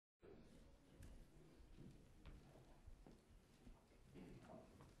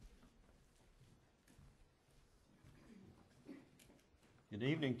Good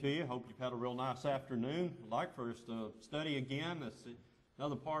evening to you. Hope you've had a real nice afternoon. I'd like for us to study again. It's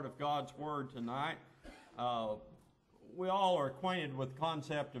another part of God's Word tonight. We all are acquainted with the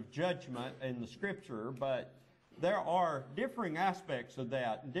concept of judgment in the Scripture, but there are differing aspects of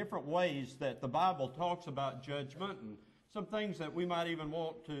that, and different ways that the Bible talks about judgment, and some things that we might even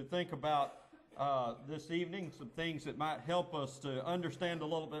want to think about this evening, some things that might help us to understand a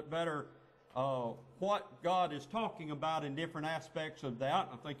little bit better what God is talking about in different aspects of that.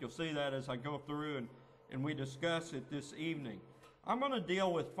 I think you'll see that as I go through and we discuss it this evening. I'm going to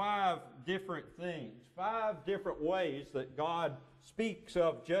deal with 5 different things, 5 different ways that God speaks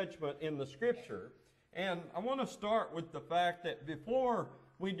of judgment in the Scripture. And I want to start with the fact that before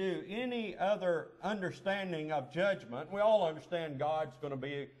we do any other understanding of judgment, we all understand God's going to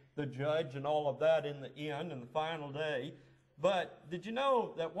be the judge and all of that in the end, in the final day. But did you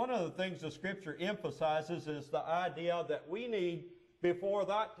know that one of the things the Scripture emphasizes is the idea that we need, before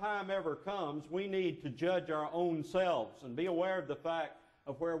that time ever comes, we need to judge our own selves and be aware of the fact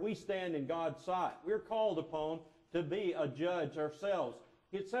of where we stand in God's sight. We're called upon to be a judge ourselves.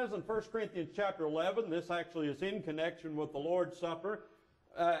 It says in 1 Corinthians chapter 11, this actually is in connection with the Lord's Supper,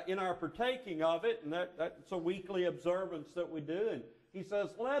 in our partaking of it, and that's a weekly observance that we do, and he says,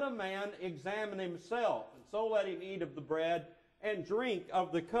 let a man examine himself, and so let him eat of the bread and drink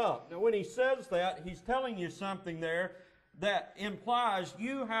of the cup. Now, when he says that, he's telling you something there that implies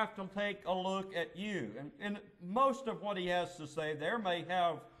you have to take a look at you. And most of what he has to say there may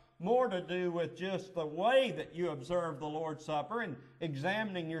have more to do with just the way that you observe the Lord's Supper and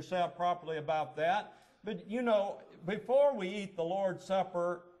examining yourself properly about that. But, you know, before we eat the Lord's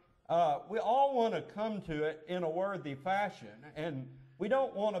Supper, we all want to come to it in a worthy fashion, and we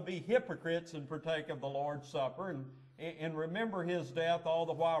don't want to be hypocrites and partake of the Lord's Supper and remember His death all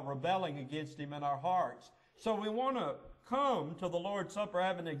the while rebelling against Him in our hearts. So we want to come to the Lord's Supper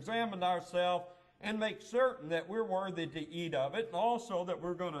having examined ourselves and make certain that we're worthy to eat of it, and also that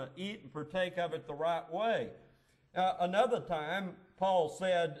we're going to eat and partake of it the right way. Another time, Paul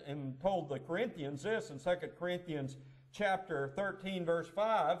said and told the Corinthians this in 2 Corinthians chapter 13, verse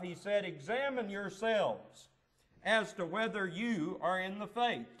 5, he said, examine yourselves as to whether you are in the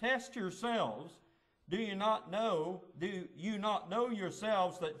faith. Test yourselves. Do you not know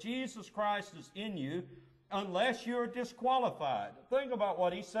yourselves that Jesus Christ is in you unless you're disqualified? Think about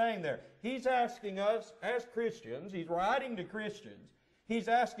what he's saying there. He's asking us as Christians, he's writing to Christians, he's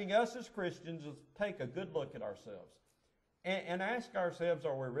asking us as Christians to take a good look at ourselves and ask ourselves,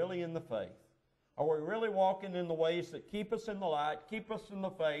 are we really in the faith? Are we really walking in the ways that keep us in the light, keep us in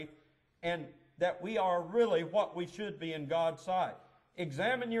the faith, and that we are really what we should be in God's sight?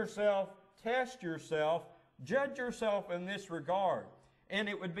 Examine yourself, test yourself, judge yourself in this regard. And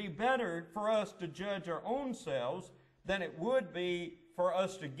it would be better for us to judge our own selves than it would be for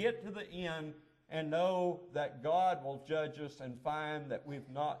us to get to the end and know that God will judge us and find that we've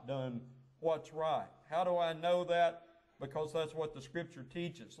not done what's right. How do I know that? Because that's what the Scripture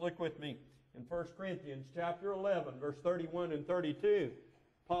teaches. Look with me in 1 Corinthians chapter 11, verse 31 and 32.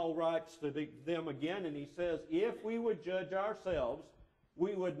 Paul writes to them again, and he says, if we would judge ourselves,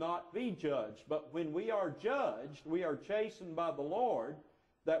 we would not be judged. But when we are judged, we are chastened by the Lord,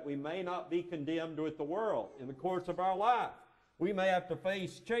 that we may not be condemned with the world. In the course of our life, we may have to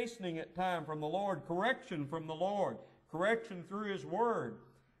face chastening at times from the Lord, correction from the Lord, correction through His Word.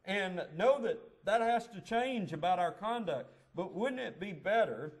 And know that that has to change about our conduct. But wouldn't it be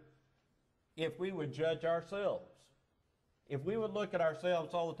better if we would judge ourselves? If we would look at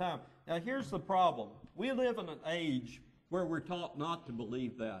ourselves all the time. Now, here's the problem. We live in an age where we're taught not to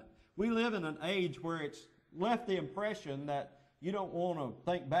believe that. We live in an age where it's left the impression that you don't want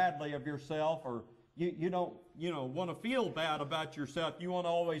to think badly of yourself, or you don't want to feel bad about yourself. You want to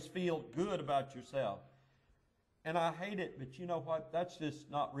always feel good about yourself. And I hate it, but you know what? That's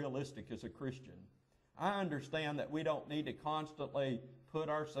just not realistic as a Christian. I understand that we don't need to constantly put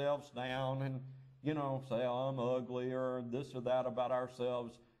ourselves down and say, oh, I'm ugly or this or that about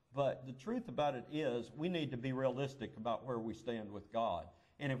ourselves. But the truth about it is we need to be realistic about where we stand with God.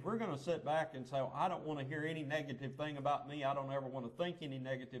 And if we're going to sit back and say, oh, I don't want to hear any negative thing about me, I don't ever want to think any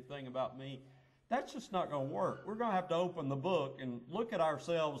negative thing about me, that's just not going to work. We're going to have to open the book and look at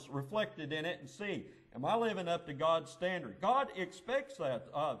ourselves reflected in it and see, am I living up to God's standard? God expects that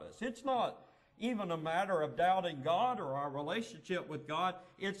of us. It's not even a matter of doubting God or our relationship with God.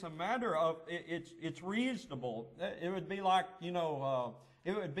 It's a matter of, it's reasonable. It would be like,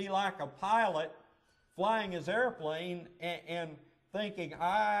 it would be like a pilot flying his airplane and thinking,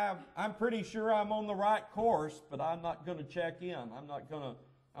 I'm pretty sure I'm on the right course, but I'm not going to check in. I'm not going to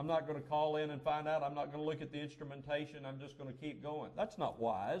I'm not going to call in and find out. I'm not going to look at the instrumentation. I'm just going to keep going. That's not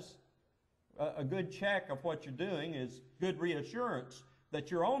wise. A good check of what you're doing is good reassurance that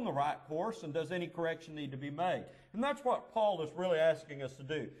you're on the right course, and does any correction need to be made? And that's what Paul is really asking us to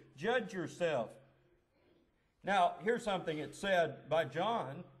do. Judge yourself. Now, here's something that's said by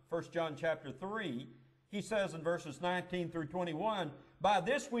John, 1 John chapter 3. He says in verses 19 through 21, by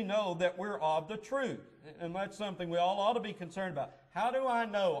this we know that we're of the truth. And that's something we all ought to be concerned about. How do I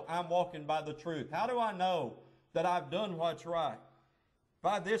know I'm walking by the truth? How do I know that I've done what's right?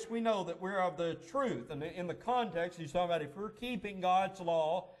 By this we know that we're of the truth. And in the context, he's talking about if we're keeping God's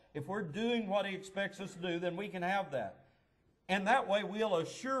law, if we're doing what he expects us to do, then we can have that. And that way we'll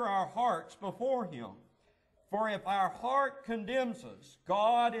assure our hearts before him. For if our heart condemns us,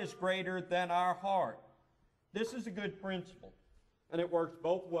 God is greater than our heart. This is a good principle, and it works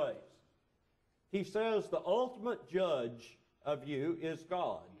both ways. He says the ultimate judge of you is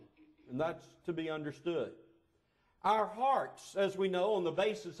God, and that's to be understood. Our hearts, as we know, on the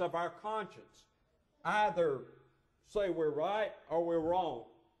basis of our conscience, either say we're right or we're wrong.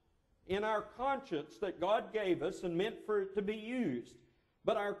 In our conscience that God gave us and meant for it to be used.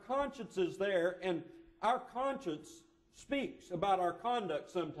 But our conscience is there, and our conscience speaks about our conduct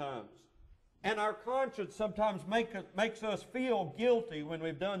sometimes. And our conscience sometimes makes us feel guilty when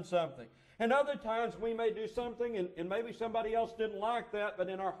we've done something. And other times we may do something and maybe somebody else didn't like that, but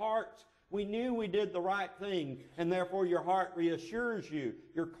in our hearts we knew we did the right thing, and therefore your heart reassures you.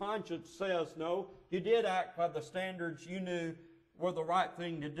 Your conscience says, no, you did act by the standards you knew were the right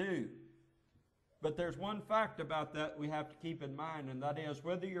thing to do. But there's one fact about that we have to keep in mind, and that is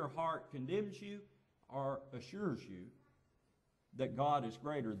whether your heart condemns you or assures you that God is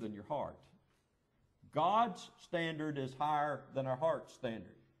greater than your heart. God's standard is higher than our heart's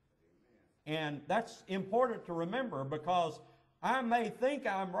standard. And that's important to remember, because I may think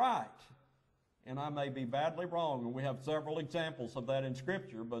I'm right, and I may be badly wrong. And we have several examples of that in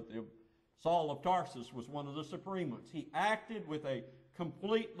Scripture, but Saul of Tarsus was one of the supreme ones. He acted with a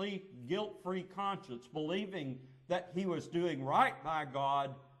completely guilt-free conscience, believing that he was doing right by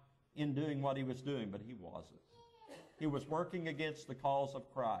God in doing what he was doing, but he wasn't. He was working against the cause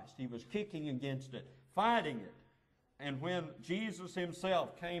of Christ. He was kicking against it, fighting it. And when Jesus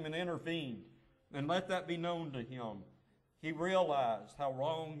himself came and intervened and let that be known to him, he realized how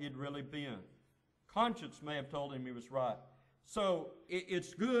wrong he'd really been. Conscience may have told him he was right. So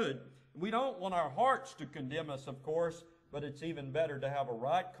it's good. We don't want our hearts to condemn us, of course, but it's even better to have a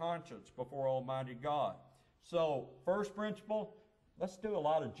right conscience before Almighty God. So, first principle, let's do a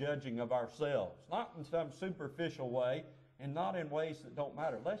lot of judging of ourselves. Not in some superficial way, and not in ways that don't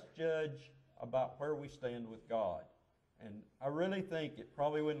matter. Let's judge about where we stand with God. And I really think it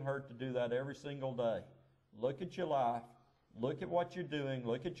probably wouldn't hurt to do that every single day. Look at your life, look at what you're doing,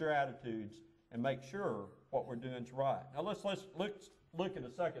 look at your attitudes, and make sure what we're doing is right. Now let's look at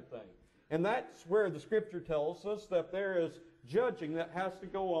a second thing. And that's where the Scripture tells us that there is judging that has to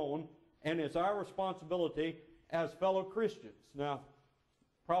go on, and it's our responsibility as fellow Christians. Now,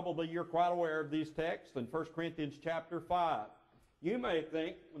 probably you're quite aware of these texts in 1 Corinthians chapter 5. You may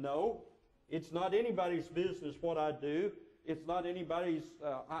think, no, it's not anybody's business what I do. It's not anybody's,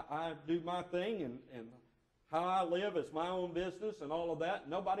 I do my thing, and how I live is my own business and all of that.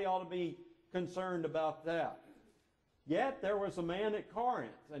 Nobody ought to be concerned about that. Yet there was a man at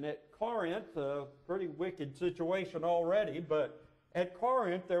Corinth, and at Corinth, a pretty wicked situation already, but at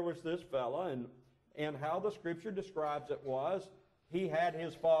Corinth there was this fella, and how the Scripture describes it was, he had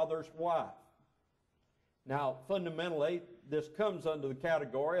his father's wife. Now, fundamentally, this comes under the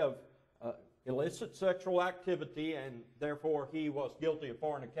category of illicit sexual activity, and therefore he was guilty of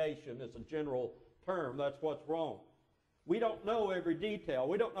fornication as a general term. That's what's wrong. We don't know every detail.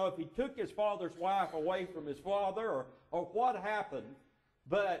 We don't know if he took his father's wife away from his father or what happened.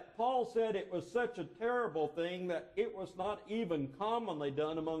 But Paul said it was such a terrible thing that it was not even commonly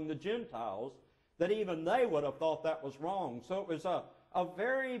done among the Gentiles, that even they would have thought that was wrong. So it was a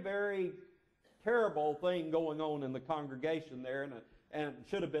very, very terrible thing going on in the congregation there, and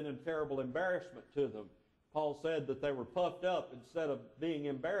should have been a terrible embarrassment to them. Paul said that they were puffed up instead of being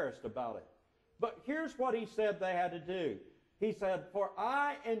embarrassed about it. But here's what he said they had to do. He said, for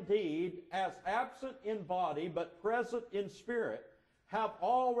I indeed, as absent in body but present in spirit, have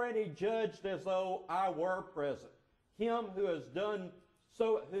already judged as though I were present, him who has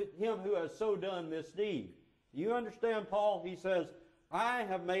so done this deed. Do you understand, Paul? He says, I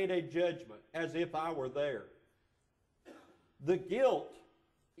have made a judgment as if I were there. The guilt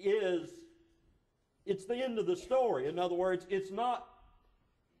it's the end of the story. In other words, it's not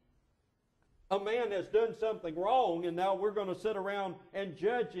a man has done something wrong and now we're going to sit around and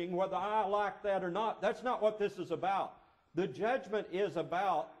judging whether I like that or not. That's not what this is about. The judgment is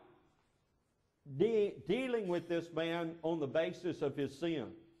about dealing with this man on the basis of his sin.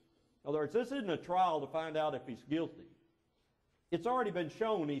 In other words, this isn't a trial to find out if he's guilty. It's already been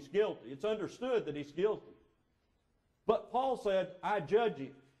shown he's guilty. It's understood that he's guilty. But Paul said, I judge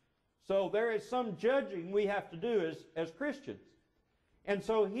him. So there is some judging we have to do as Christians. And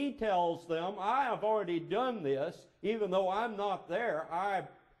so he tells them, I have already done this, even though I'm not there. I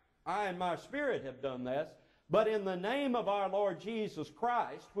and my spirit have done this. But in the name of our Lord Jesus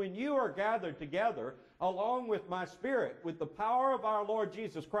Christ, when you are gathered together, along with my spirit, with the power of our Lord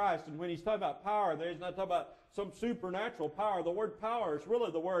Jesus Christ, and when he's talking about power, he's not talking about some supernatural power. The word power is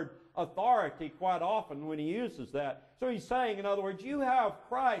really the word authority quite often when he uses that. So he's saying, in other words, you have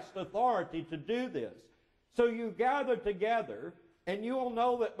Christ's authority to do this. So you gather together, and you will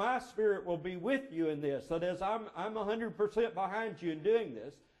know that my spirit will be with you in this. That is, I'm 100% behind you in doing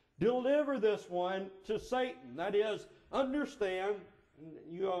this. Deliver this one to Satan. That is, understand,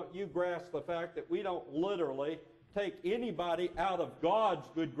 you grasp the fact that we don't literally take anybody out of God's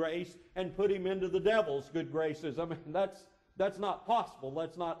good grace and put him into the devil's good graces. I mean, that's not possible.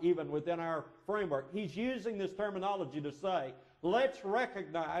 That's not even within our framework. He's using this terminology to say, let's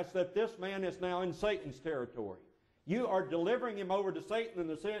recognize that this man is now in Satan's territory. You are delivering him over to Satan in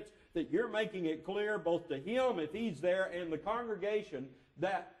the sense that you're making it clear both to him, if he's there, and the congregation,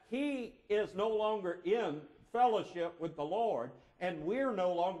 that he is no longer in fellowship with the Lord, and we're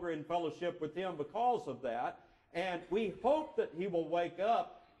no longer in fellowship with him because of that. And we hope that he will wake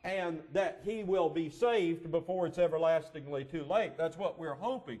up and that he will be saved before it's everlastingly too late. That's what we're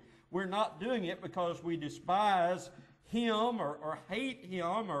hoping. We're not doing it because we despise him or hate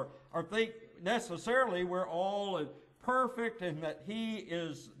him or think necessarily we're all perfect and that he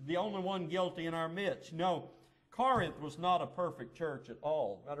is the only one guilty in our midst. No, Corinth was not a perfect church at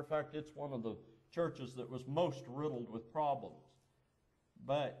all. Matter of fact, it's one of the churches that was most riddled with problems.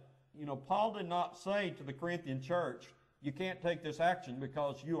 But, you know, Paul did not say to the Corinthian church, you can't take this action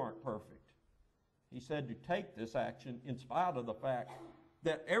because you aren't perfect. He said to take this action in spite of the fact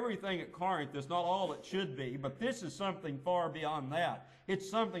that everything at Corinth is not all it should be, but this is something far beyond that. It's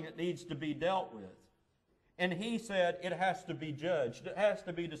something that needs to be dealt with. And he said it has to be judged. It has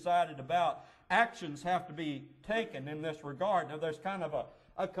to be decided about. Actions have to be taken in this regard. Now, there's kind of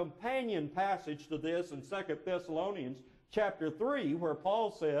a companion passage to this in 2 Thessalonians chapter 3, where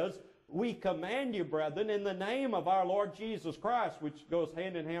Paul says, we command you, brethren, in the name of our Lord Jesus Christ, which goes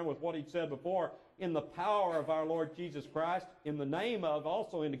hand in hand with what he said before, in the power of our Lord Jesus Christ, in the name of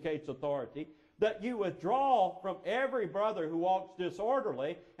also indicates authority, that you withdraw from every brother who walks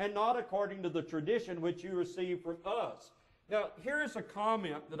disorderly and not according to the tradition which you received from us. Now, here's a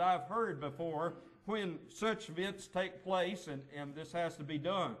comment that I've heard before when such events take place, and this has to be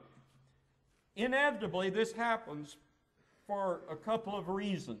done. Inevitably, this happens for a couple of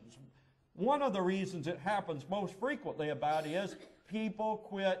reasons. One of the reasons it happens most frequently about is people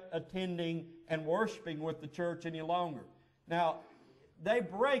quit attending and worshiping with the church any longer. Now, they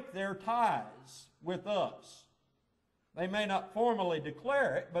break their ties with us. They may not formally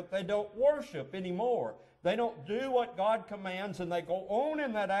declare it, but they don't worship anymore. They don't do what God commands, and they go on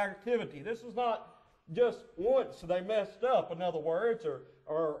in that activity. This is not just once they messed up, in other words,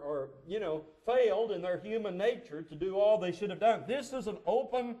 or failed in their human nature to do all they should have done. This is an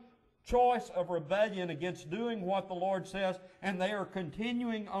open choice of rebellion against doing what the Lord says, and they are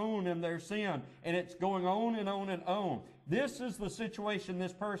continuing on in their sin, and it's going on and on and on. This is the situation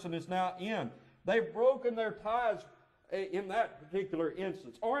this person is now in. They've broken their ties in that particular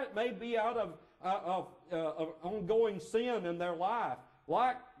instance, or it may be out of ongoing sin in their life,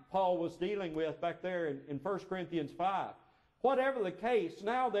 like Paul was dealing with back there in 1 Corinthians 5. Whatever the case,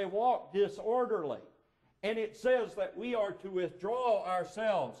 now they walk disorderly, and it says that we are to withdraw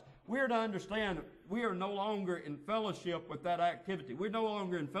ourselves. We're to understand that we are no longer in fellowship with that activity. We're no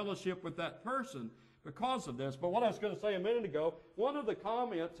longer in fellowship with that person because of this. But what I was going to say a minute ago, one of the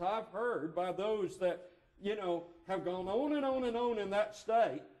comments I've heard by those that, have gone on and on and on in that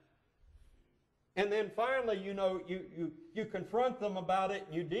state, and then finally, you confront them about it,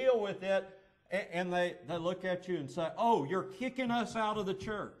 and you deal with it, and they look at you and say, oh, you're kicking us out of the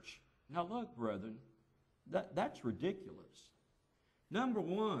church. Now look, brethren, that's ridiculous. Number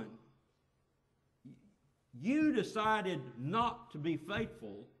one, you decided not to be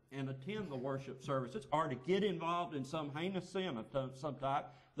faithful and attend the worship services or to get involved in some heinous sin of some type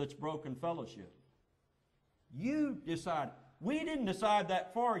that's broken fellowship. You decided. We didn't decide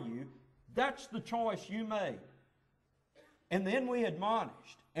that for you. That's the choice you made. And then we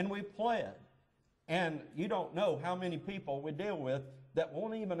admonished and we pled And you don't know how many people we deal with that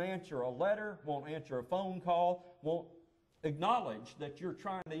won't even answer a letter, won't answer a phone call, won't acknowledge that you're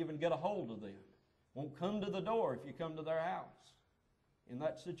trying to even get a hold of them, won't come to the door if you come to their house in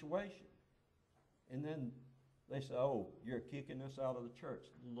that situation. And then they say, oh, you're kicking us out of the church.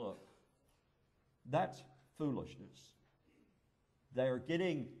 Look, that's foolishness. They're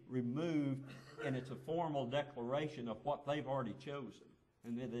getting removed, and it's a formal declaration of what they've already chosen.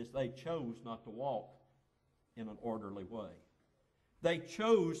 And it is they chose not to walk in an orderly way. They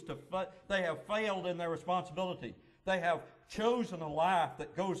chose to, they have failed in their responsibility. They have chosen a life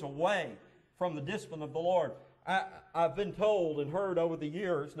that goes away from the discipline of the Lord. I've been told and heard over the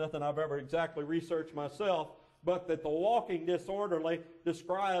years, nothing I've ever exactly researched myself, but that the walking disorderly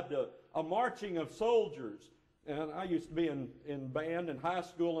described a marching of soldiers. And I used to be in band in high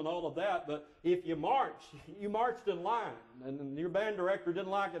school and all of that, but if you marched in line, and your band director didn't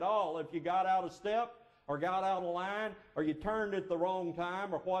like it all if you got out of step or got out of line or you turned at the wrong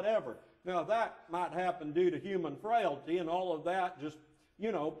time or whatever. Now that might happen due to human frailty and all of that, just,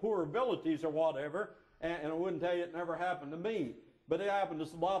 poor abilities or whatever, and I wouldn't tell you it never happened to me, but it happened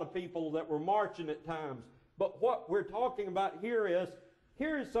to a lot of people that were marching at times. But what we're talking about here is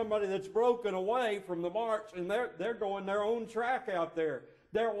somebody that's broken away from the march, and they're going their own track out there.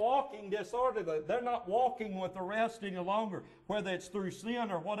 They're walking disorderly. They're not walking with the rest any longer, whether it's through sin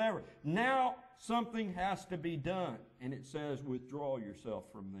or whatever. Now something has to be done, and it says withdraw yourself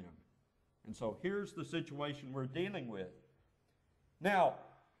from them. And so here's the situation we're dealing with. Now,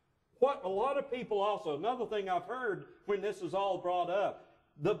 what a lot of people also, another thing I've heard when this is all brought up,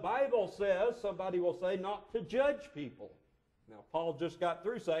 the Bible says, somebody will say, not to judge people. Now, Paul just got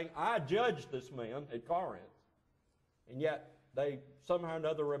through saying, I judged this man at Corinth. And yet, they somehow or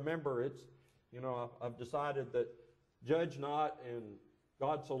another remember it's, I've decided that judge not and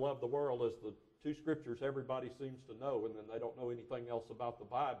God so loved the world as the two scriptures everybody seems to know, and then they don't know anything else about the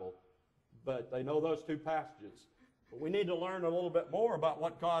Bible. But they know those two passages. But we need to learn a little bit more about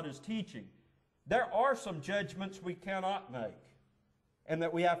what God is teaching. There are some judgments we cannot make, and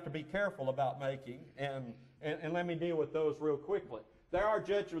that we have to be careful about making, and let me deal with those real quickly. There are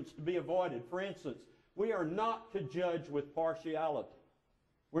judgments to be avoided. For instance, we are not to judge with partiality.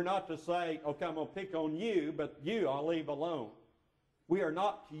 We're not to say, okay, I'm going to pick on you, but you I'll leave alone. We are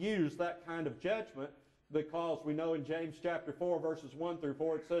not to use that kind of judgment, because we know in James chapter 4, verses 1 through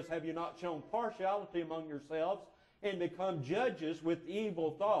 4, it says, have you not shown partiality among yourselves and become judges with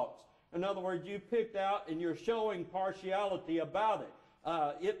evil thoughts? In other words, you picked out and you're showing partiality about it.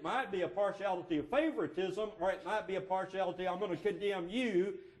 It might be a partiality of favoritism, or it might be a partiality, I'm going to condemn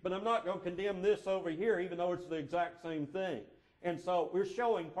you, but I'm not going to condemn this over here, even though it's the exact same thing. And so we're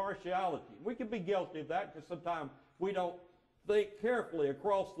showing partiality. We can be guilty of that because sometimes we don't think carefully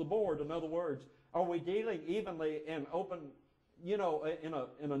across the board. In other words, are we dealing evenly and open, in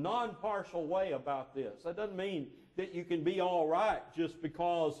a non-partial way about this? That doesn't mean that you can be all right just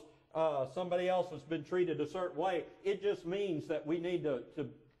because somebody else has been treated a certain way. It just means that we need to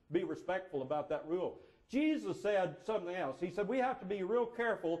be respectful about that rule. Jesus said something else. He said we have to be real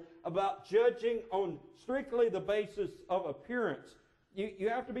careful about judging on strictly the basis of appearance. You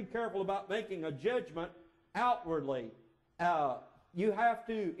have to be careful about making a judgment outwardly. You have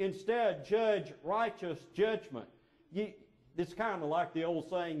to instead judge righteous judgment. It's kind of like the old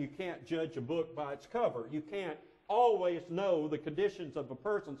saying, you can't judge a book by its cover. You can't always know the conditions of a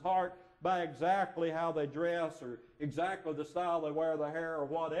person's heart by exactly how they dress or exactly the style they wear their hair or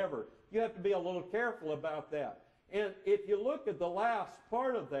whatever. You have to be a little careful about that. And if you look at the last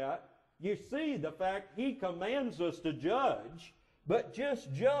part of that, you see the fact he commands us to judge, but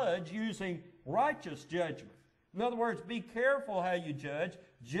just judge using righteous judgment. In other words, be careful how you judge.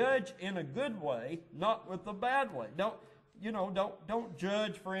 Judge in a good way, not with the bad way. Don't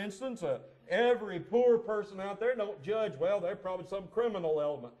judge, for instance, every poor person out there. Don't judge, well, they're probably some criminal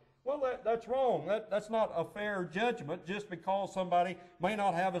element. Well, that's wrong. That's not a fair judgment just because somebody may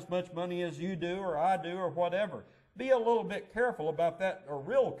not have as much money as you do or I do or whatever. Be a little bit careful about that, or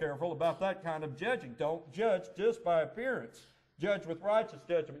real careful about that kind of judging. Don't judge just by appearance. Judge with righteous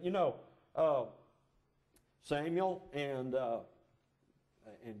judgment. Samuel and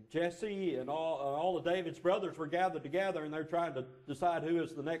Jesse and all of David's brothers were gathered together, and they're trying to decide who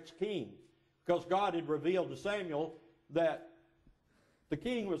is the next king, because God had revealed to Samuel that the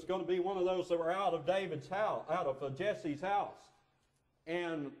king was going to be one of those that were out of David's house, out of Jesse's house.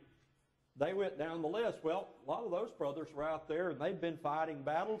 And they went down the list. Well, a lot of those brothers were out there, and they'd been fighting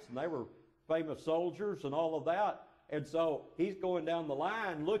battles, and they were famous soldiers and all of that. And so he's going down the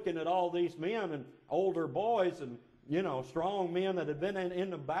line looking at all these men and older boys and, strong men that had been in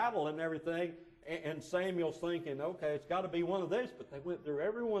the battle and everything. And Samuel's thinking, okay, it's got to be one of these. But they went through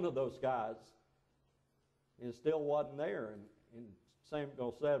every one of those guys, and it still wasn't there. And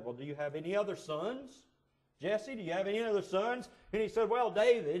Samuel said, well, do you have any other sons? Jesse, do you have any other sons? And he said, well,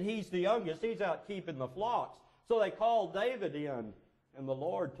 David, he's the youngest. He's out keeping the flocks. So they called David in, and the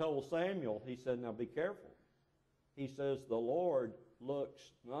Lord told Samuel, he said, now be careful. He says, the Lord looks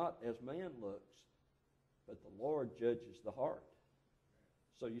not as man looks, but the Lord judges the heart.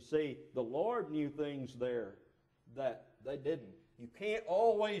 So you see, the Lord knew things there that they didn't. You can't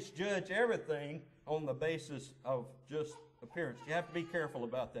always judge everything on the basis of just appearance. You have to be careful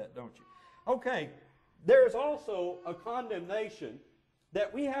about that, don't you? Okay, there's also a condemnation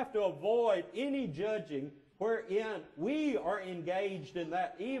that we have to avoid any judging wherein we are engaged in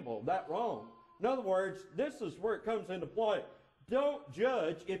that evil, that wrong. In other words, this is where it comes into play. Don't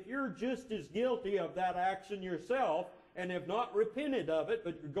judge if you're just as guilty of that action yourself and have not repented of it,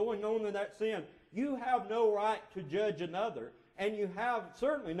 but you're going on in that sin. You have no right to judge another, and you have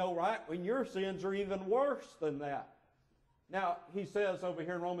certainly no right when your sins are even worse than that. Now, he says over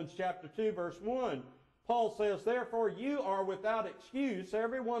here in Romans chapter 2, verse 1, Paul says, therefore you are without excuse,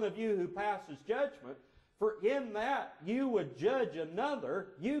 every one of you who passes judgment, for in that you would judge another,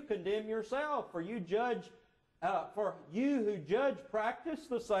 you condemn yourself, for you who judge practice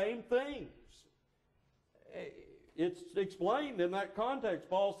the same things. It's explained in that context.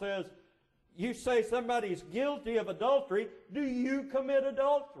 Paul says, you say somebody's guilty of adultery, do you commit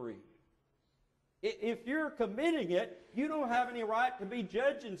adultery? If you're committing it, you don't have any right to be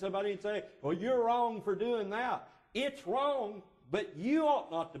judging somebody and say, well, you're wrong for doing that. It's wrong, but you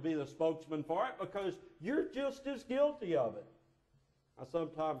ought not to be the spokesman for it because you're just as guilty of it. I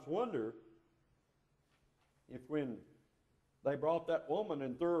sometimes wonder if when they brought that woman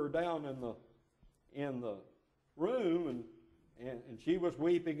and threw her down in the room and she was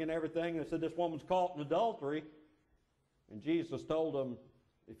weeping and everything, and said this woman's caught in adultery, and Jesus told them,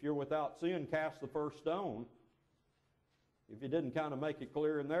 if you're without sin, cast the first stone. If you didn't kind of make it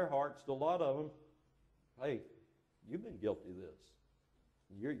clear in their hearts to a lot of them, hey, you've been guilty of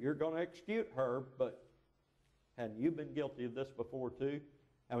this. You're going to execute her, but hadn't you been guilty of this before too?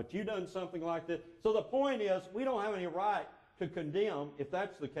 Haven't you done something like this? So the point is, we don't have any right to condemn if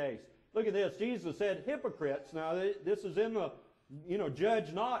that's the case. Look at this. Jesus said hypocrites. Now, this is in the,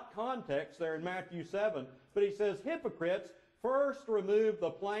 judge not context there in Matthew 7. But he says, hypocrites, first remove the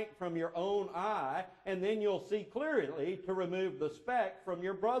plank from your own eye, and then you'll see clearly to remove the speck from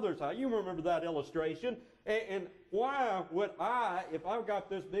your brother's eye. You remember that illustration. And why would I, if I've got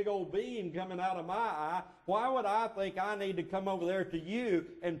this big old beam coming out of my eye, why would I think I need to come over there to you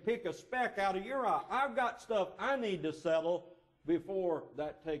and pick a speck out of your eye? I've got stuff I need to settle before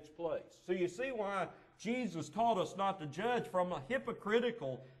that takes place. So you see why Jesus taught us not to judge from a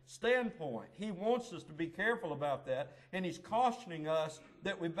hypocritical standpoint. He wants us to be careful about that, and he's cautioning us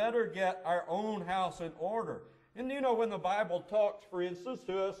that we better get our own house in order. And when the Bible talks, for instance,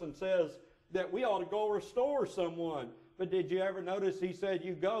 to us and says that we ought to go restore someone, but did you ever notice he said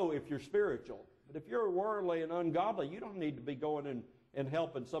you go if you're spiritual? But if you're worldly and ungodly, you don't need to be going and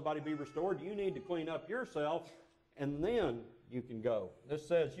helping somebody be restored. You need to clean up yourself, and then you can go. This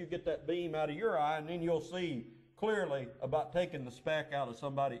says you get that beam out of your eye, and then you'll see clearly about taking the speck out of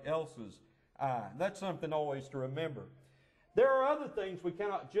somebody else's eye. That's something always to remember. There are other things we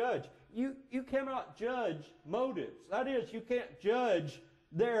cannot judge. You cannot judge motives. That is, you can't judge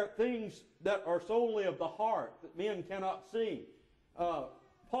there are things that are solely of the heart that men cannot see.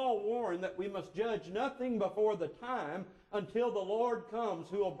 Paul warned that we must judge nothing before the time until the Lord comes,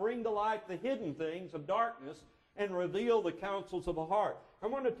 who will bring to light the hidden things of darkness and reveal the counsels of the heart. I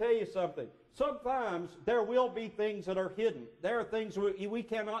want to tell you something. Sometimes there will be things that are hidden. There are things we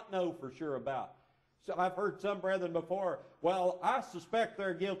cannot know for sure about. So I've heard some brethren before, well, I suspect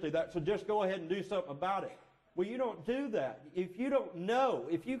they're guilty, so just go ahead and do something about it. Well, you don't do that. If you don't know,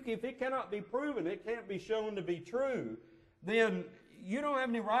 if it cannot be proven, it can't be shown to be true, then you don't have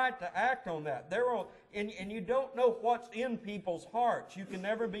any right to act on that. And you don't know what's in people's hearts. You can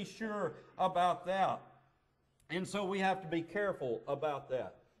never be sure about that. And so we have to be careful about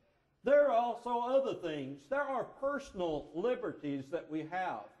that. There are also other things. There are personal liberties that we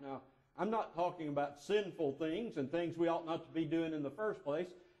have. Now, I'm not talking about sinful things and things we ought not to be doing in the first place,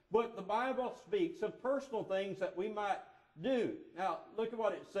 but the Bible speaks of personal things that we might do. Now, look at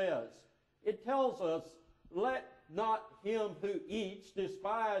what it says. It tells us, let not him who eats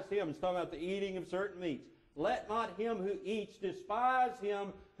despise him. It's talking about the eating of certain meats. Let not him who eats despise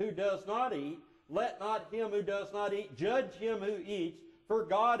him who does not eat. Let not him who does not eat judge him who eats, for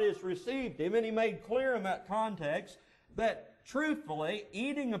God has received him. And he made clear in that context that truthfully,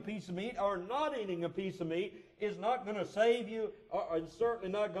 eating a piece of meat or not eating a piece of meat is not going to save you, or it's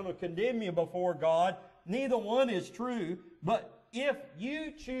certainly not going to condemn you before God. Neither one is true. But if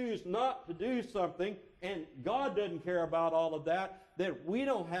you choose not to do something, and God doesn't care about all of that, then we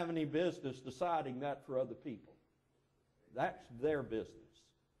don't have any business deciding that for other people. That's their business.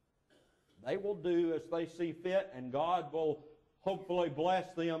 They will do as they see fit, and God will hopefully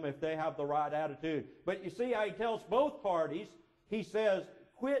bless them if they have the right attitude. But you see how he tells both parties, he says,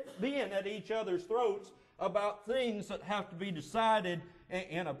 quit being at each other's throats about things that have to be decided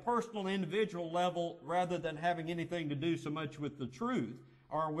in a personal, individual level rather than having anything to do so much with the truth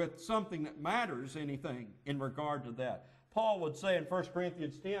or with something that matters anything in regard to that. Paul would say in 1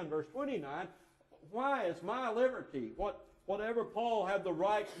 Corinthians 10, verse 29, why is my liberty, whatever Paul had the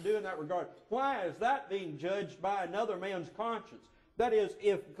right to do in that regard, why is that being judged by another man's conscience? That is,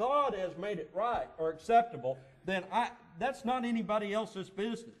 if God has made it right or acceptable, then that's not anybody else's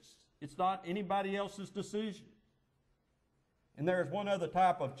business. It's not anybody else's decision. And there's one other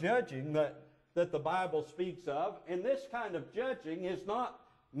type of judging that the Bible speaks of, and this kind of judging is not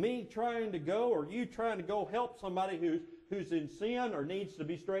me trying to go or you trying to go help somebody who's in sin or needs to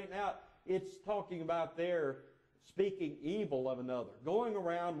be straightened out. It's talking about their speaking evil of another, going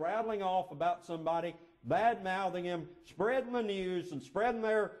around rattling off about somebody, bad-mouthing him, spreading the news and spreading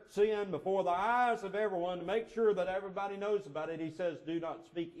their sin before the eyes of everyone to make sure that everybody knows about it. He says, do not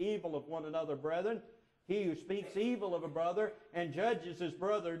speak evil of one another, brethren. He who speaks evil of a brother and judges his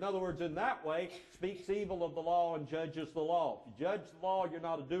brother, in other words, in that way, speaks evil of the law and judges the law. If you judge the law, you're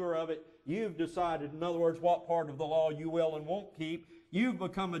not a doer of it. You've decided, in other words, what part of the law you will and won't keep. You've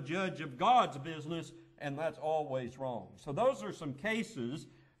become a judge of God's business, and that's always wrong. So those are some cases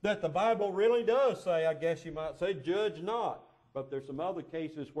that the Bible really does say, I guess you might say, judge not. But there's some other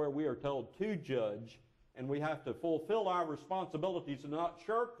cases where we are told to judge, and we have to fulfill our responsibilities and not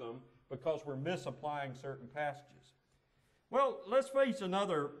shirk them because we're misapplying certain passages. Well, let's face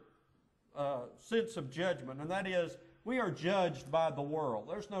another sense of judgment, and that is we are judged by the world.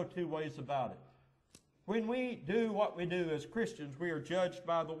 There's no two ways about it. When we do what we do as Christians, we are judged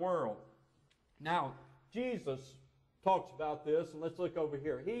by the world. Now, Jesus talks about this, and let's look over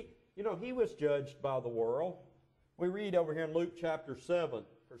here. He was judged by the world. We read over here in Luke chapter 7,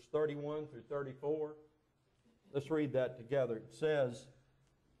 verse 31 through 34. Let's read that together. It says,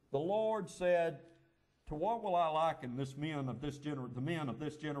 the Lord said, to what will I liken the men of this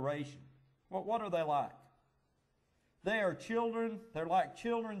generation? Well, what are they like? They are children. They're like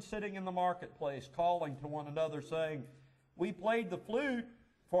children sitting in the marketplace, calling to one another, saying, we played the flute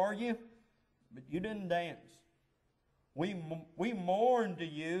for you, but you didn't dance. We mourned to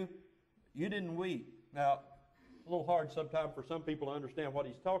you, you didn't weep. Now, it's a little hard sometimes for some people to understand what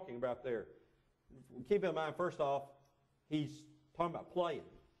he's talking about there. Keep in mind, first off, he's talking about playing.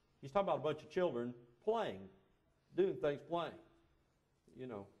 He's talking about a bunch of children playing, doing things playing. You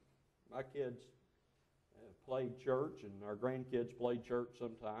know, my kids played church, and our grandkids played church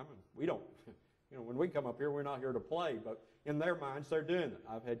sometime, and we don't, when we come up here, we're not here to play, but in their minds, they're doing it.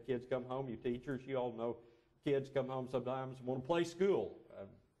 I've had kids come home, you teachers, you all know, kids come home sometimes and want to play school.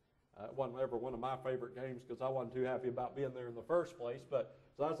 It wasn't ever one of my favorite games because I wasn't too happy about being there in the first place, but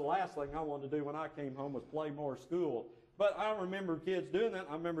so that's the last thing I wanted to do when I came home was play more school. But I remember kids doing that.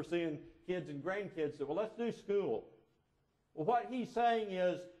 I remember seeing kids and grandkids say, well, let's do school. Well, what he's saying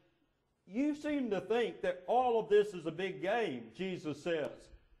is, you seem to think that all of this is a big game, Jesus says.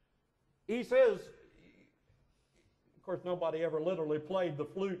 He says, of course, nobody ever literally played the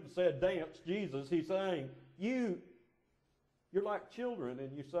flute and said, dance, Jesus. He's saying, you're like children,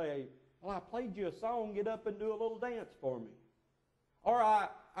 and you say, well, I played you a song, get up and do a little dance for me. Or I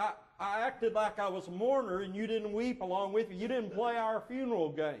acted like I was a mourner, and you didn't weep along with me. You didn't play our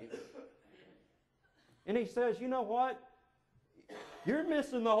funeral game. And he says, you know what? You're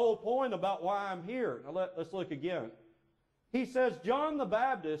missing the whole point about why I'm here. Now let's look again. He says, John the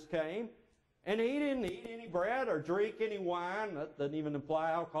Baptist came, and he didn't eat any bread or drink any wine. That doesn't even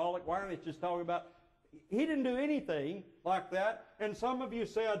imply alcoholic wine. It's just talking about, he didn't do anything like that. And some of you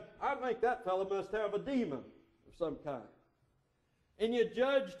said, I think that fellow must have a demon of some kind. And you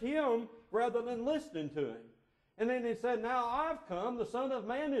judged him rather than listening to him. And then he said, now I've come, the Son of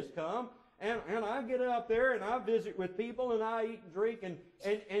Man has come, and I get up there and I visit with people and I eat and drink,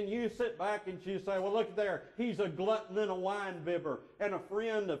 and you sit back and you say, well, look there, he's a glutton and a wine bibber and a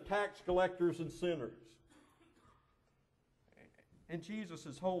friend of tax collectors and sinners. And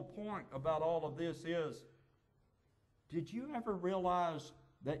Jesus' whole point about all of this is, did you ever realize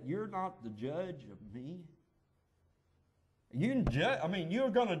that you're not the judge of me? You can judge,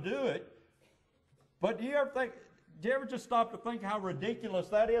 you're going to do it, but do you ever think, do you ever just stop to think how ridiculous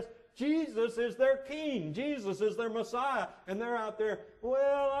that is? Jesus is their king. Jesus is their Messiah. And they're out there,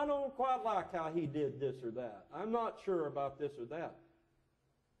 well, I don't quite like how he did this or that. I'm not sure about this or that.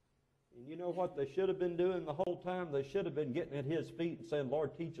 And you know what they should have been doing the whole time? They should have been getting at his feet and saying,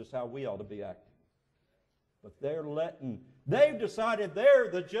 Lord, teach us how we ought to be acting. But they've decided they're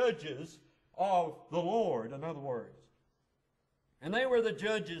the judges of the Lord, in other words. And they were the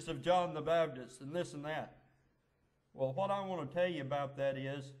judges of John the Baptist and this and that. Well, what I want to tell you about that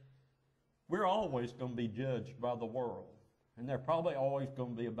is we're always going to be judged by the world. And they're probably always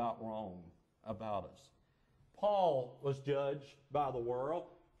going to be about wrong about us. Paul was judged by the world.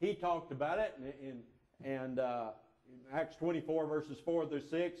 He talked about it in Acts 24, verses 4 through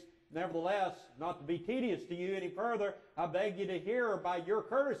 6. Nevertheless, not to be tedious to you any further, I beg you to hear by your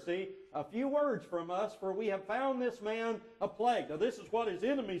courtesy a few words from us, for we have found this man a plague. Now this is what his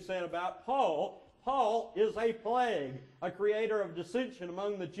enemies said about Paul. Paul is a plague, a creator of dissension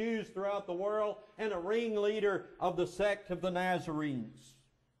among the Jews throughout the world, and a ringleader of the sect of the Nazarenes.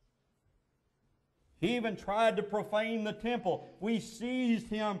 He even tried to profane the temple. We seized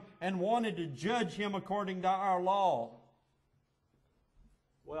him and wanted to judge him according to our law.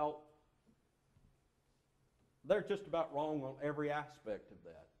 Well, they're just about wrong on every aspect of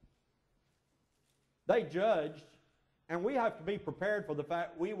that. They judged, and we have to be prepared for the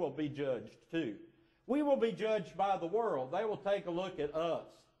fact we will be judged too. We will be judged by the world. They will take a look at us.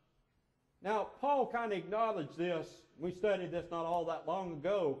 Now, Paul kind of acknowledged this. We studied this not all that long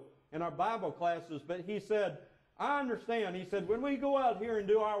ago in our Bible classes, but he said, I understand. He said, when we go out here and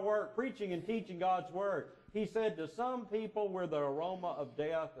do our work, preaching and teaching God's Word, he said, to some people we're the aroma of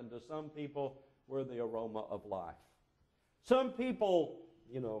death, and to some people we're the aroma of life. Some people,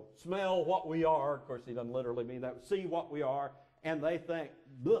 smell what we are. Of course, he doesn't literally mean that. See what we are, and they think,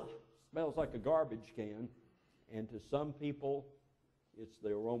 bleh, smells like a garbage can. And to some people, it's the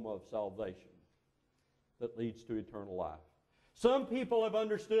aroma of salvation that leads to eternal life. Some people have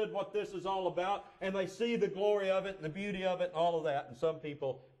understood what this is all about, and they see the glory of it and the beauty of it and all of that, and some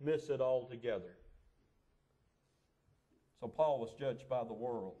people miss it altogether. So Paul was judged by the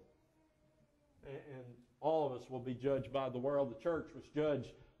world. And all of us will be judged by the world. The church was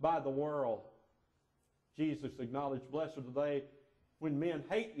judged by the world. Jesus acknowledged, blessed are they when men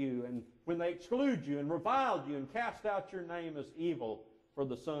hate you and when they exclude you and revile you and cast out your name as evil for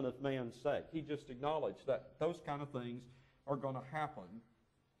the Son of Man's sake. He just acknowledged that those kind of things are going to happen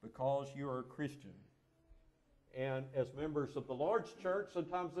because you are a Christian. And as members of the Lord's church,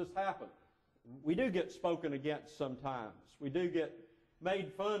 sometimes this happens. We do get spoken against sometimes. We do get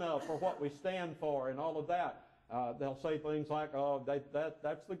made fun of for what we stand for and all of that. They'll say things like, oh,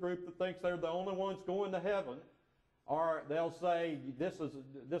 that's the group that thinks they're the only ones going to heaven. Or they'll say, this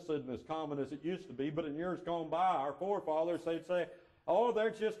isn't as common as it used to be, but in years gone by, our forefathers, they'd say, oh,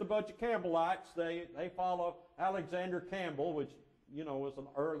 they're just a bunch of Campbellites. They follow Alexander Campbell, which, was an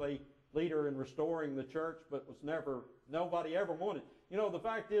early leader in restoring the church, but nobody ever wanted. The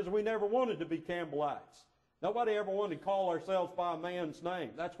fact is we never wanted to be Campbellites. Nobody ever wanted to call ourselves by a man's name.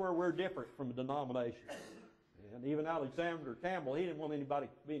 That's where we're different from a denomination. And even Alexander Campbell, he didn't want anybody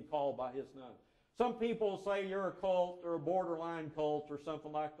being called by his name. Some people say you're a cult or a borderline cult or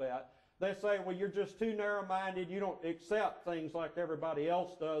something like that. They say, well, you're just too narrow-minded. You don't accept things like everybody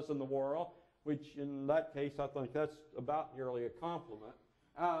else does in the world, which in that case I think that's about nearly a compliment.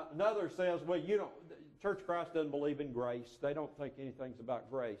 Another says, well, Church of Christ doesn't believe in grace. They don't think anything's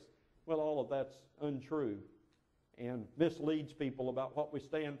about grace. Well, all of that's untrue and misleads people about what we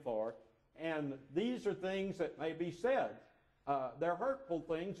stand for. And these are things that may be said. They're hurtful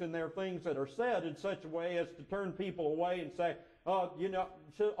things, and they're things that are said in such a way as to turn people away and say, oh,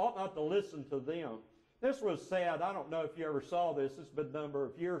 ought not to listen to them. This was sad. I don't know if you ever saw this. This has been a number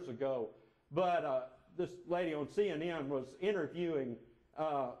of years ago. But this lady on CNN was interviewing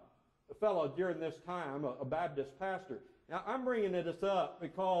a fellow during this time, a Baptist pastor. Now, I'm bringing this up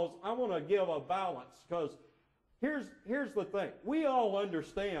because I want to give a balance, because here's the thing. We all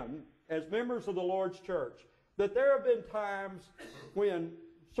understand, as members of the Lord's church, that there have been times when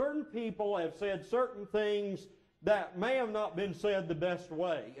certain people have said certain things that may have not been said the best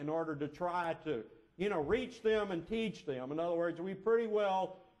way in order to try to, reach them and teach them. In other words, we pretty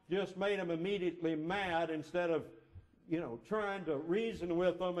well just made them immediately mad instead of, trying to reason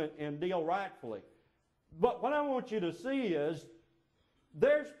with them and deal rightfully. But what I want you to see is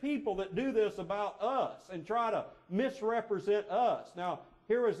there's people that do this about us and try to misrepresent us. Now,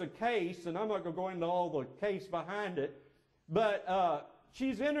 here was a case, and I'm not going to go into all the case behind it, but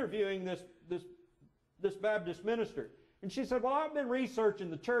she's interviewing this Baptist minister. And she said, well, I've been researching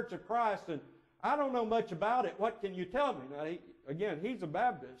the Church of Christ, and I don't know much about it. What can you tell me? Now, he's a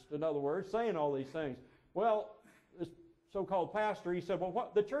Baptist, in other words, saying all these things. Well, this so-called pastor, he said,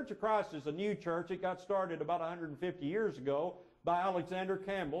 well, the Church of Christ is a new church. It got started about 150 years ago by Alexander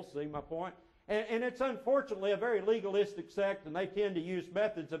Campbell, see my point? And it's unfortunately a very legalistic sect, and they tend to use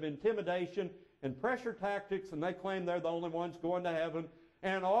methods of intimidation and pressure tactics, and they claim they're the only ones going to heaven,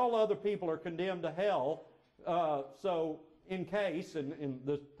 and all other people are condemned to hell. So in case, and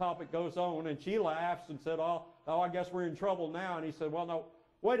the topic goes on, and she laughs and said, oh, I guess we're in trouble now. And he said, well, no,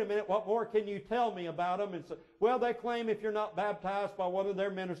 wait a minute, what more can you tell me about them? And so, well, they claim if you're not baptized by one of their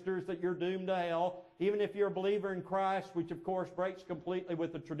ministers that you're doomed to hell, even if you're a believer in Christ, which of course breaks completely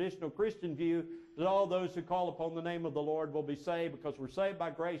with the traditional Christian view that all those who call upon the name of the Lord will be saved because we're saved by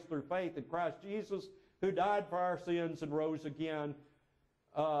grace through faith in Christ Jesus, who died for our sins and rose again.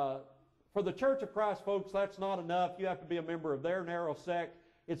 For the Church of Christ, folks, that's not enough. You have to be a member of their narrow sect.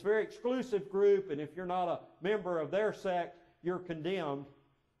 It's a very exclusive group, and if you're not a member of their sect, you're condemned.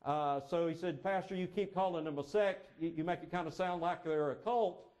 So he said, Pastor, you keep calling them a sect. You make it kind of sound like they're a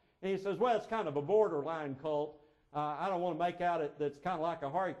cult. And he says, well, it's kind of a borderline cult. I don't want to make out it that's kind of like a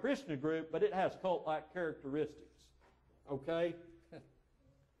Hare Krishna group, but it has cult-like characteristics. Okay?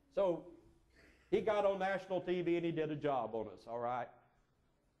 So he got on national TV and he did a job on us, all right?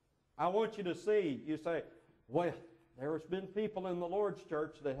 I want you to see, you say, well, there's been people in the Lord's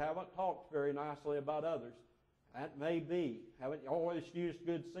church that haven't talked very nicely about others. That may be. Haven't always used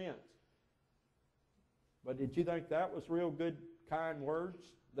good sense. But did you think that was real good, kind words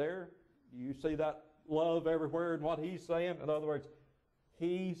there? Do you see that love everywhere in what he's saying? In other words,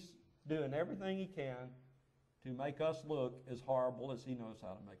 he's doing everything he can to make us look as horrible as he knows how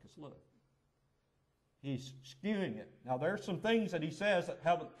to make us look. He's skewing it. Now, there's some things that he says that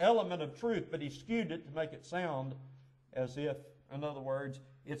have an element of truth, but he skewed it to make it sound as if, in other words,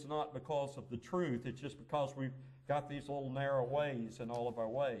 it's not because of the truth. It's just because we've got these little narrow ways in all of our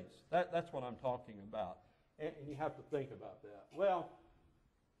ways. That's what I'm talking about. And you have to think about that. Well,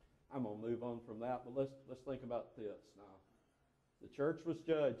 I'm going to move on from that, but let's think about this now. The church was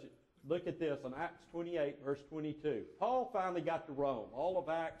judged. Look at this in Acts 28, verse 22. Paul finally got to Rome. All of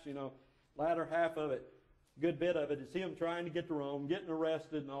Acts, latter half of it, good bit of it is him trying to get to Rome, getting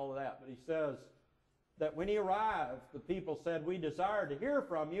arrested and all of that. But he says that when he arrived, the people said, we desire to hear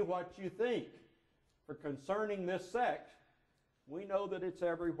from you what you think. For concerning this sect, we know that it's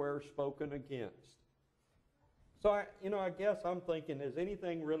everywhere spoken against. So, I guess I'm thinking, is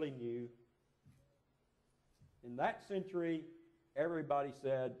anything really new? In that century, everybody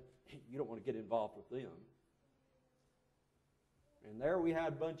said, you don't want to get involved with them. And there we had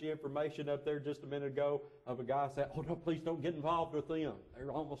a bunch of information up there just a minute ago of a guy saying, oh, no, please don't get involved with them. They're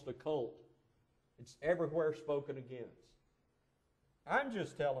almost a cult. It's everywhere spoken against. I'm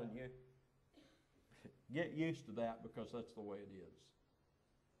just telling you, get used to that because that's the way it is.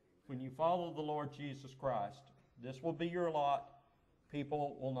 When you follow the Lord Jesus Christ, this will be your lot.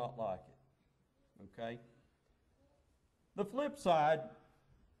 People will not like it. Okay? The flip side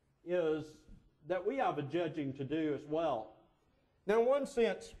is that we have a judging to do as well. Now, in one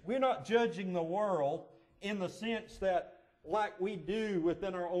sense, we're not judging the world in the sense that like we do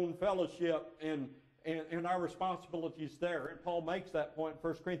within our own fellowship and our responsibilities there. And Paul makes that point in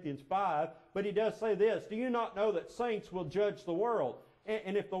 1 Corinthians 5. But he does say this, do you not know that saints will judge the world?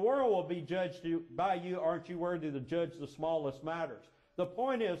 And if the world will be judged by you, aren't you worthy to judge the smallest matters? The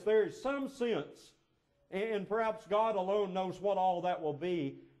point is, there is some sense, and perhaps God alone knows what all that will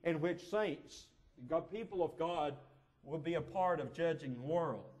be, in which saints, people of God, will be a part of judging the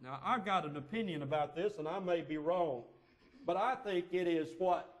world. Now, I've got an opinion about this, and I may be wrong, but I think it is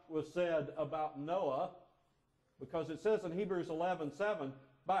what was said about Noah, because it says in Hebrews 11:7,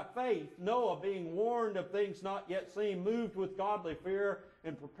 by faith, Noah, being warned of things not yet seen, moved with godly fear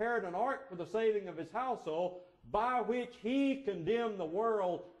and prepared an ark for the saving of his household, by which he condemned the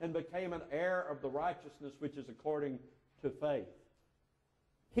world and became an heir of the righteousness which is according to faith.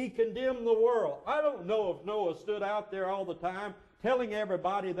 He condemned the world. I don't know if Noah stood out there all the time telling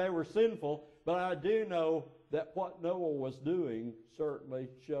everybody they were sinful, but I do know that what Noah was doing certainly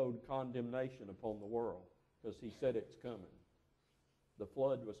showed condemnation upon the world, because he said it's coming. The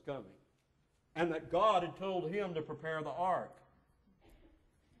flood was coming. And that God had told him to prepare the ark.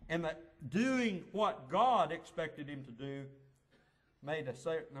 And that doing what God expected him to do made a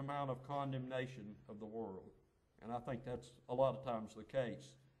certain amount of condemnation of the world. And I think that's a lot of times the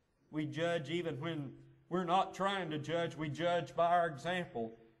case. We judge even when we're not trying to judge. We judge by our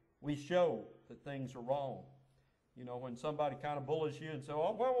example. We show that things are wrong. You know, when somebody kind of bullies you and says,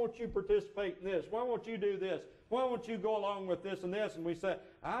 oh, why won't you participate in this? Why won't you do this? Why won't you go along with this and this? And we say,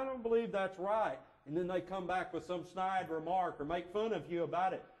 I don't believe that's right. And then they come back with some snide remark or make fun of you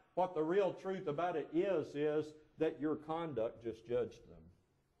about it. What the real truth about it is that your conduct just judged them.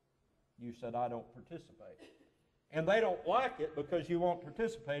 You said, I don't participate. And they don't like it because you won't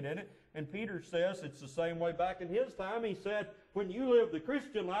participate in it. And Peter says it's the same way back in his time. He said, when you live the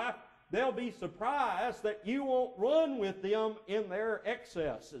Christian life, they'll be surprised that you won't run with them in their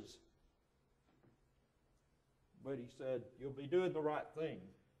excesses. But he said, you'll be doing the right thing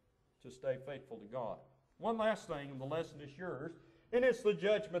to stay faithful to God. One last thing, and the lesson is yours, and it's the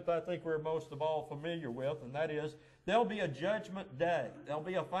judgment that I think we're most of all familiar with, and that is there'll be a judgment day. There'll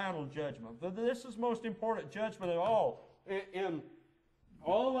be a final judgment. This is the most important judgment of all. And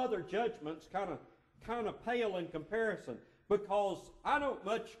all other judgments kind of pale in comparison, because I don't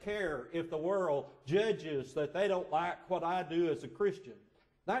much care if the world judges that they don't like what I do as a Christian.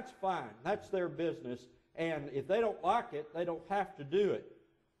 That's fine. That's their business. And if they don't like it, they don't have to do it.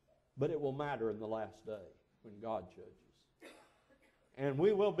 But it will matter in the last day when God judges. And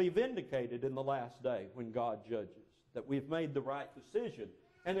we will be vindicated in the last day when God judges, that we've made the right decision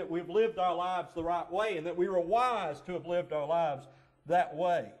and that we've lived our lives the right way and that we were wise to have lived our lives that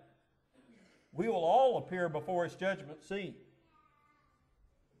way. We will all appear before His judgment seat.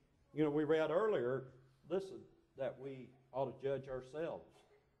 You know, we read earlier, listen, that we ought to judge ourselves.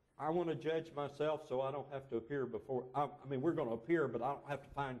 I want to judge myself so I don't have to appear before. We're going to appear, but I don't have to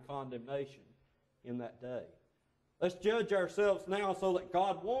find condemnation in that day. Let's judge ourselves now so that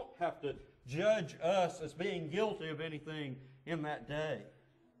God won't have to judge us as being guilty of anything in that day.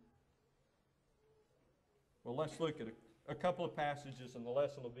 Well, let's look at a couple of passages and the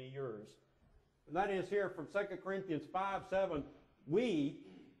lesson will be yours. And that is here from 2 Corinthians 5:7. We,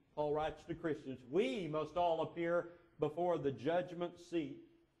 Paul writes to Christians, we must all appear before the judgment seat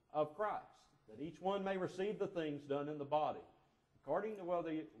of Christ, that each one may receive the things done in the body, according to what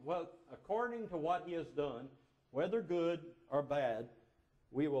he has done, whether good or bad,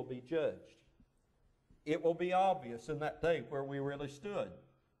 we will be judged. It will be obvious in that day where we really stood.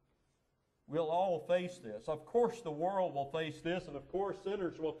 We'll all face this. Of course the world will face this, and of course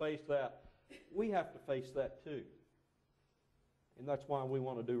sinners will face that. We have to face that too. And that's why we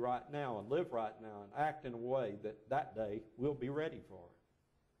want to do right now and live right now and act in a way that day we'll be ready for.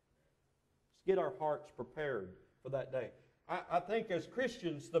 Let's get our hearts prepared for that day. I think as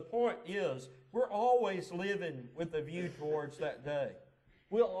Christians, the point is we're always living with a view towards that day.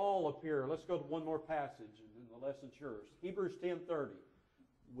 We'll all appear. Let's go to one more passage, and then the lesson's yours. Hebrews 10:30.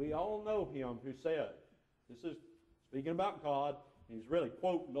 We all know him who said, this is speaking about God, and he's really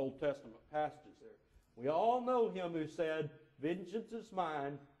quoting Old Testament passages there. We all know him who said, vengeance is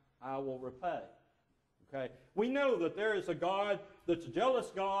mine, I will repay. Okay? We know that there is a God that's a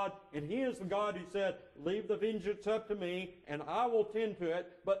jealous God, and He is the God who said, leave the vengeance up to me, and I will tend to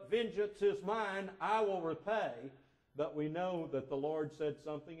it, but vengeance is mine, I will repay. But we know that the Lord said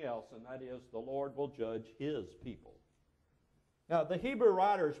something else, and that is the Lord will judge His people. Now, the Hebrew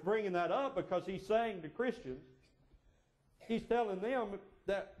writer is bringing that up because he's saying to Christians, he's telling them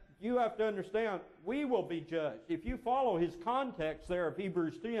that you have to understand, we will be judged. If you follow his context there of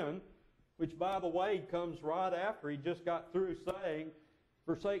Hebrews 10, which, by the way, comes right after he just got through saying,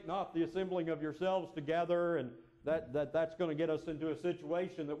 forsake not the assembling of yourselves together, and that's going to get us into a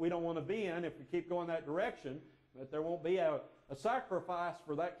situation that we don't want to be in if we keep going that direction, that there won't be a sacrifice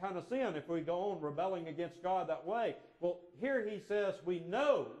for that kind of sin if we go on rebelling against God that way. Well, here he says, we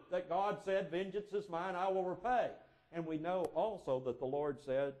know that God said, vengeance is mine, I will repay. And we know also that the Lord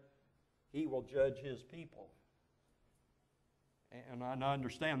said He will judge His people. And I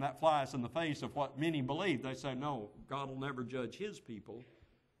understand that flies in the face of what many believe. They say, no, God will never judge His people.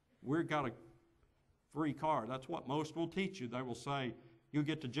 We've got a free card. That's what most will teach you. They will say, you'll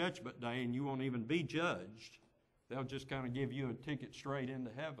get to Judgment Day and you won't even be judged. They'll just kind of give you a ticket straight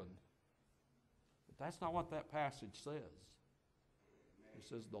into heaven. But that's not what that passage says. It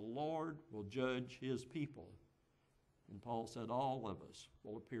says the Lord will judge His people. And Paul said all of us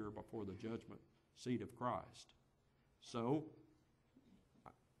will appear before the judgment seat of Christ. So,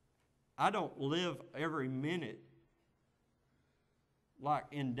 I don't live every minute like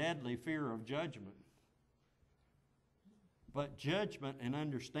in deadly fear of judgment. But judgment and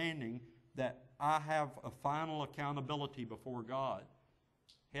understanding that I have a final accountability before God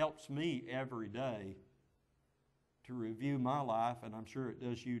helps me every day to review my life, and I'm sure it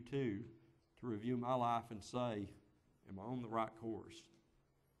does you too, to review my life and say, am I on the right course?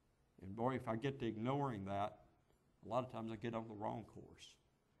 And boy, if I get to ignoring that, a lot of times I get on the wrong course.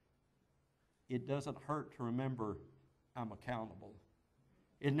 it doesn't hurt to remember I'm accountable.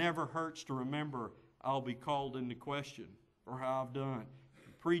 It never hurts to remember I'll be called into question for how I've done,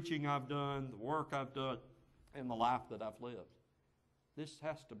 the preaching I've done, the work I've done, and the life that I've lived. This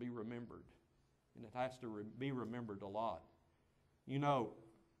has to be remembered, and it has to be remembered a lot. You know,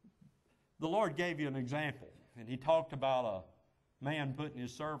 the Lord gave you an example, and He talked about a man putting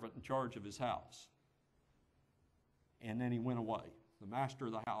his servant in charge of his house. And then he went away. The master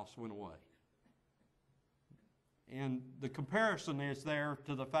of the house went away. And the comparison is there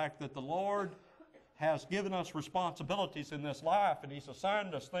to the fact that the Lord has given us responsibilities in this life, and He's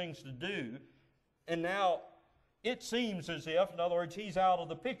assigned us things to do. And now it seems as if, in other words, He's out of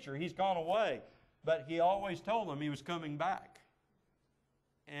the picture. He's gone away. But He always told them He was coming back.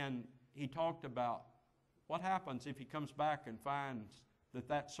 And He talked about what happens if He comes back and finds that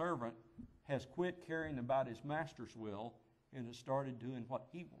that servant has quit caring about his master's will and has started doing what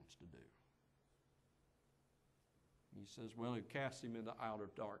he wants to do. He says, well, He casts him into outer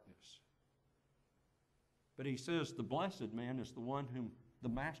darkness. But He says the blessed man is the one whom the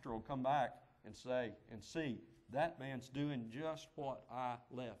master will come back and say and see, that man's doing just what I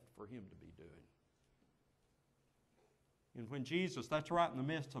left for him to be doing. And when Jesus, that's right in the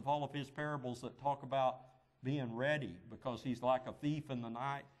midst of all of His parables that talk about being ready, because He's like a thief in the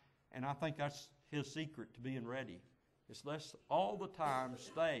night, and I think that's His secret to being ready. Is let's all the time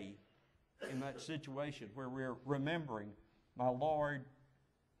stay in that situation where we're remembering my Lord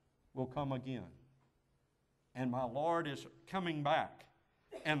will come again. And my Lord is coming back.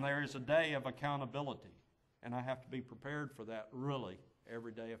 And there is a day of accountability. And I have to be prepared for that really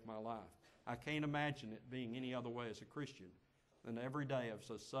every day of my life. I can't imagine it being any other way as a Christian than every day of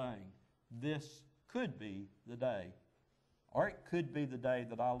us saying, this could be the day, or it could be the day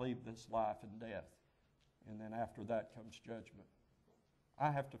that I leave this life in death. And then after that comes judgment.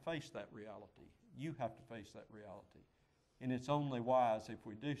 I have to face that reality. You have to face that reality. And it's only wise if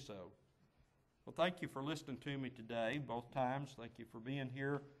we do so. Well, thank you for listening to me today, both times. Thank you for being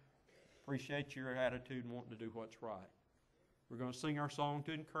here. Appreciate your attitude and wanting to do what's right. We're going to sing our song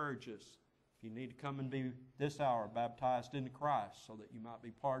to encourage us. If you need to come and be this hour baptized into Christ so that you might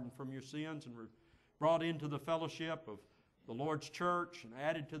be pardoned from your sins and brought into the fellowship of the Lord's church and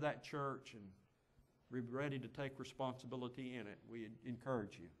added to that church and be ready to take responsibility in it, we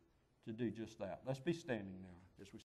encourage you to do just that. Let's be standing now as we